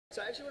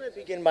So I actually want to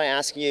begin by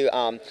asking you,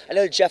 I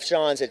know Jeff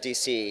Johns at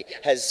DC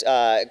has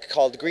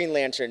called Green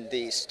Lantern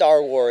the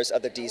Star Wars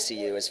of the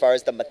DCU as far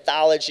as the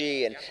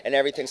mythology and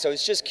everything. So I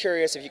was just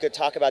curious if you could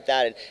talk about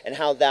that and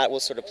how that will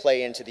sort of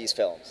play into these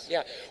films.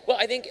 Yeah, well,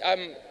 I think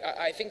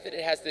that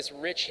it has this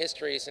rich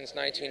history since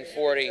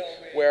 1940,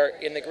 where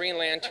in the Green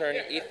Lantern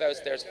ethos,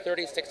 there's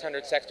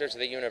 3,600 sectors of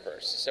the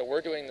universe. So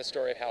we're doing the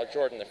story of Hal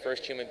Jordan, the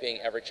first human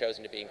being ever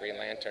chosen to be in Green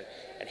Lantern,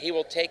 and he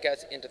will take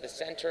us into the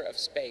center of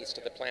space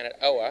to the planet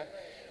Oa,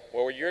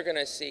 where you're going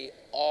to see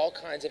all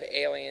kinds of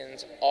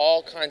aliens,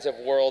 all kinds of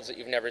worlds that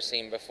you've never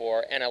seen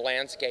before, and a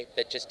landscape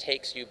that just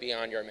takes you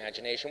beyond your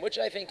imagination, which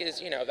I think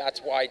is,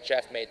 that's why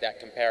Jeff made that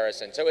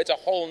comparison. So it's a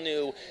whole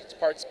new, it's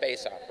part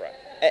space opera.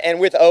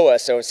 And with Oa,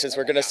 so since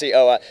we're going to see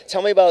Oa,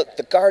 tell me about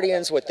the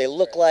Guardians, what they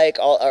look like.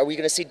 Are we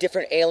going to see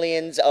different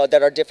aliens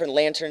that are different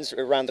lanterns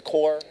around the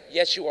core?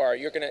 Yes, you are.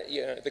 You're going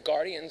to, the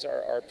Guardians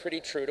are pretty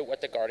true to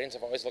what the Guardians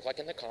have always looked like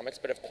in the comics,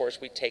 but of course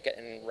we take it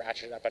and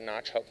ratchet it up a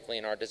notch, hopefully,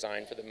 in our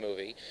design for the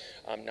movie.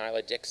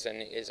 Nyla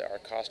Dixon is our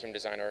costume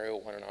designer who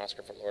won an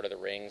Oscar for Lord of the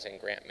Rings, and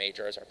Grant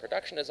Major is our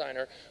production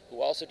designer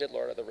who also did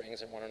Lord of the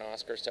Rings and won an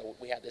Oscar. So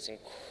we had this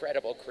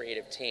incredible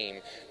creative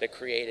team that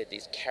created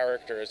these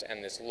characters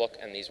and this look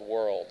and these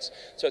worlds.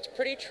 So it's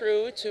pretty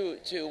true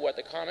to what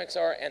the comics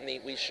are, and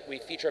we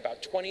feature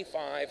about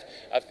 25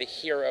 of the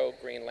hero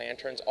Green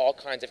Lanterns, all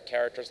kinds of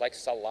characters like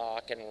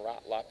Salak and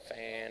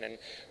Rotlop-Fan and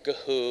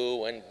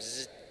Gahoo and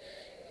Bzz,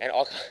 and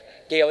all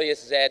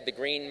Galius Zed, the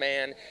Green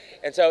Man,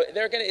 and so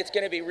it's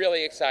going to be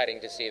really exciting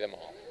to see them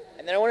all.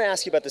 And then I want to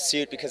ask you about the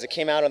suit because it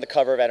came out on the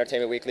cover of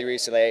Entertainment Weekly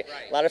recently.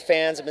 Right. A lot of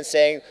fans have been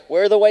saying,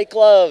 where are the white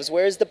gloves?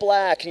 Where's the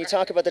black? Can you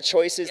talk about the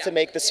choices to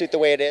make the suit the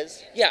way it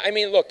is? Yeah, I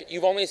mean, look,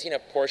 you've only seen a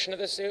portion of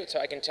the suit,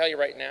 so I can tell you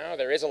right now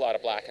there is a lot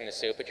of black in the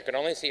suit, but you can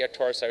only see a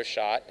torso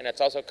shot, and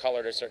it's also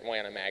colored a certain way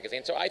on a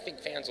magazine. So I think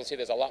fans will see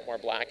there's a lot more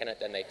black in it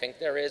than they think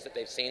there is that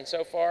they've seen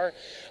so far.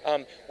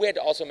 We had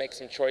to also make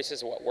some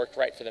choices of what worked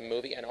right for the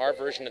movie, and our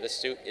version of the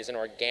suit is an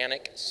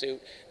organic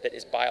suit that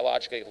is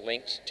biologically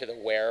linked to the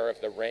wearer of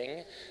the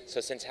ring. So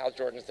since Hal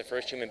Jordan's the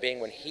first human being,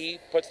 when he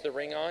puts the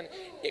ring on,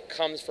 it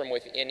comes from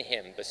within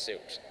him, the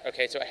suit.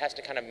 Okay, so it has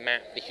to kind of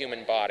map the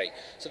human body.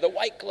 So the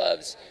white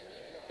gloves,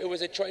 it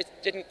was a choice,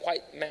 didn't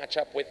quite match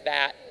up with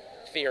that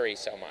theory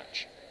so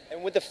much.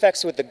 And with the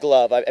effects with the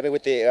glove, I mean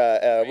with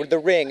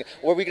the ring,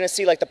 were we going to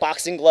see like the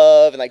boxing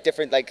glove and like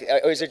different, like,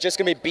 or is it just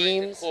going to be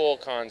beams? Cool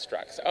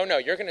constructs. Oh no,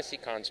 you're going to see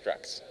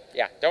constructs.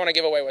 Yeah, don't want to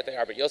give away what they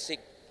are, but you'll see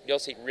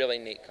really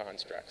neat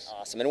constructs.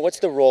 Awesome. And what's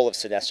the role of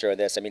Sinestro in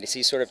this? I mean, is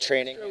he sort of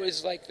training? Sinestro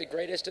is like the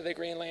greatest of the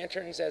Green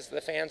Lanterns, as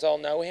the fans all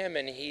know him,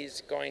 and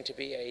he's going to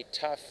be a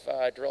tough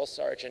drill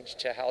sergeant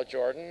to Hal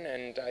Jordan,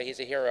 and he's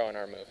a hero in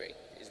our movie.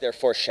 Is there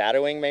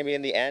foreshadowing maybe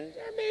in the end?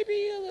 There may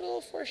be a little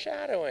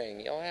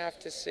foreshadowing. You'll have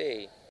to see.